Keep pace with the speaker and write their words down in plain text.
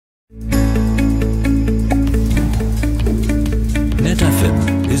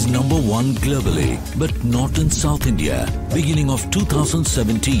#1 globally, but not in South India. Beginning of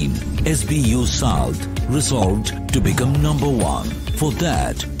 2017, SBU South resolved to become #1. For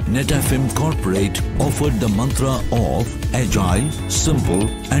that, Netafim Corporate offered the mantra of agile, simple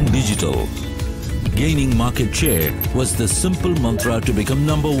and digital. Gaining market share was the simple mantra to become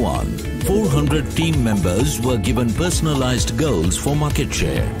 #1. 400 team members were given personalized goals for market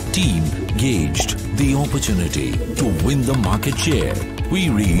share. Team gauged the opportunity to win the market share. We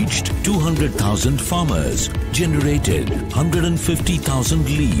reached 200,000 farmers, generated 150,000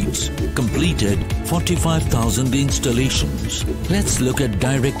 leads, completed 45,000 installations. Let's look at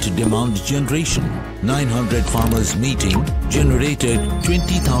direct demand generation. 900 farmers meeting generated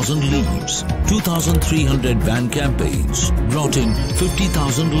 20,000 leads. 2,300 van campaigns brought in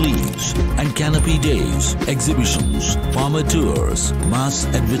 50,000 leads, and canopy days, exhibitions, farmer tours, mass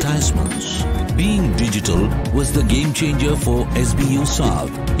advertisements. Being digital was the game changer for SBU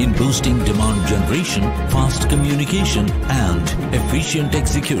South in boosting demand generation, fast communication and efficient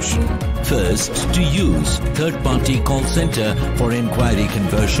execution. First, to use third-party call center for inquiry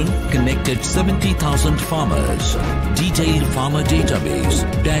conversion, connected 70,000 farmers. Detailed farmer database,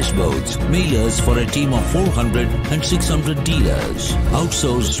 dashboards, mailers for a team of 400 and 600 dealers.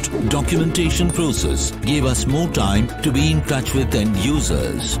 Outsourced documentation process gave us more time to be in touch with end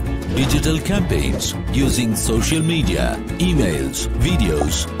users. Digital campaigns using social media, emails,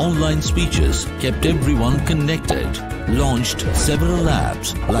 videos, online speeches kept everyone connected. Launched several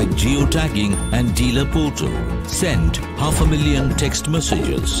apps like geotagging and dealer portal. Sent 500,000 text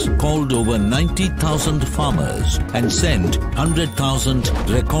messages. Called over 90,000 farmers and sent 100,000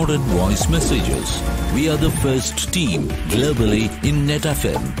 recorded voice messages. We are the first team globally in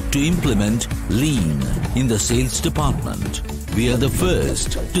Netafim to implement Lean in the sales department. We are the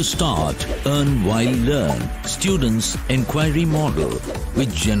first to start Earn While Learn students inquiry model,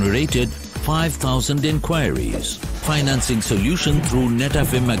 which generated 5,000 inquiries. Financing solution through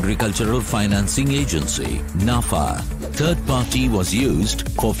Netafim Agricultural Financing Agency, NAFA. Third party was used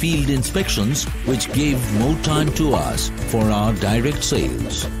for field inspections, which gave more time to us for our direct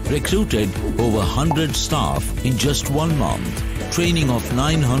sales. Recruited over 100 staff in just 1 month. Training of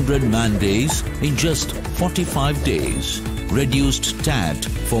 900 man days in just 45 days. Reduced TAT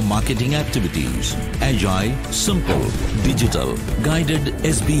for marketing activities. Agile, simple, digital. Guided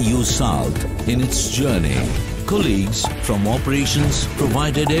SBU South in its journey. Colleagues from operations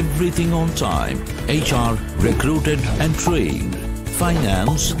provided everything on time. HR recruited and trained.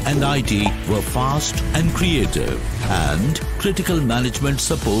 Finance and IT were fast and creative. And critical management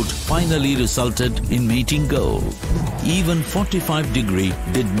support finally resulted in meeting goal. Even 45-degree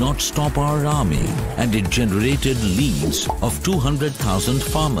did not stop our army, and it generated leads of 200,000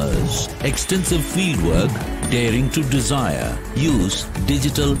 farmers. Extensive fieldwork, daring to desire. Use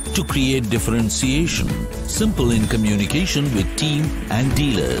digital to create differentiation. Simple in communication with team and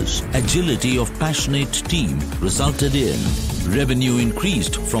dealers. Agility of passionate team resulted in revenue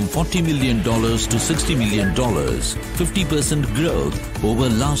increased from $40 million to $60 million, 50% growth over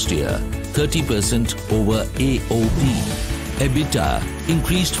last year, 30% over AOP. EBITDA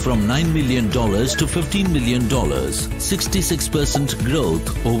increased from $9 million to $15 million, 66%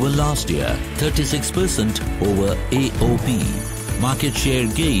 growth over last year, 36% over AOP. Market share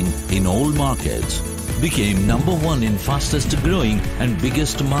gain in all markets. Became #1 in fastest growing and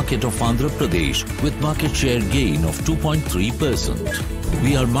biggest market of Andhra Pradesh with market share gain of 2.3%.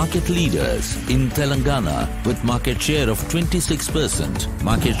 We are market leaders in Telangana with market share of 26%,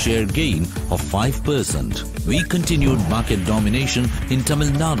 market share gain of 5%. We continued market domination in Tamil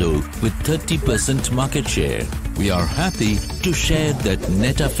Nadu with 30% market share. We are happy to share that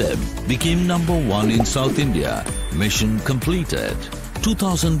Netafim became #1 in South India. Mission completed.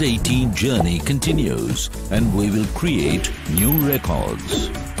 2018 journey continues and we will create new records.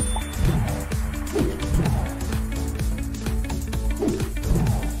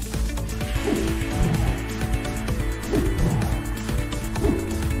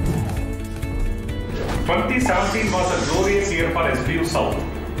 (2017) was a glorious year for SBU South.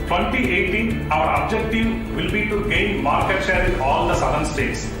 2018, our objective will be to gain market share in all the southern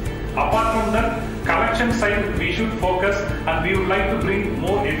states. Apart from that, collection side we should focus, and we would like to bring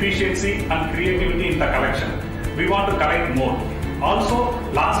more efficiency and creativity in the collection. We want to collect more. Also,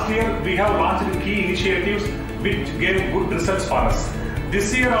 last year we have launched key initiatives which gave good results for us. This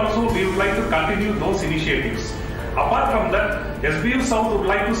year also we would like to continue those initiatives. Apart from that, SBU South would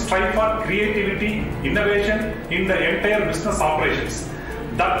like to strive for creativity, innovation in the entire business operations.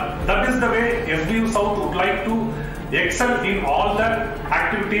 That is the way SBU South would like to excel in all the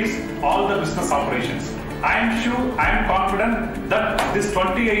activities, all the business operations. I am confident that this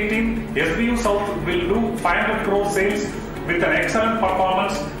 2018 SBU South will do 500 crore sales with an excellent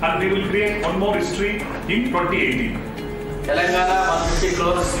performance, and we will create one more history in 2018. Telangana 150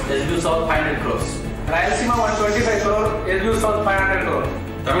 crores, SBU South 500 crores. Rayalaseema 125 crore, SBU South 500 crore.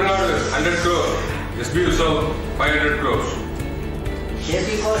 Tamil Nadu 100 crore, SBU South 500 crores. AP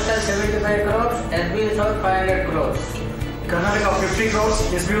Coastal 75 crores, SBU South 500 crores. Karnataka 50 crores,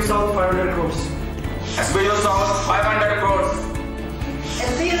 SBU South 500 crores. SBU South 500 crores.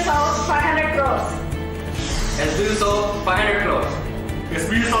 SBU South 500 crores. SBU South 500 crores. SBU South 500 crores.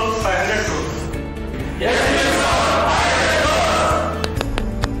 SBU South 500 crores.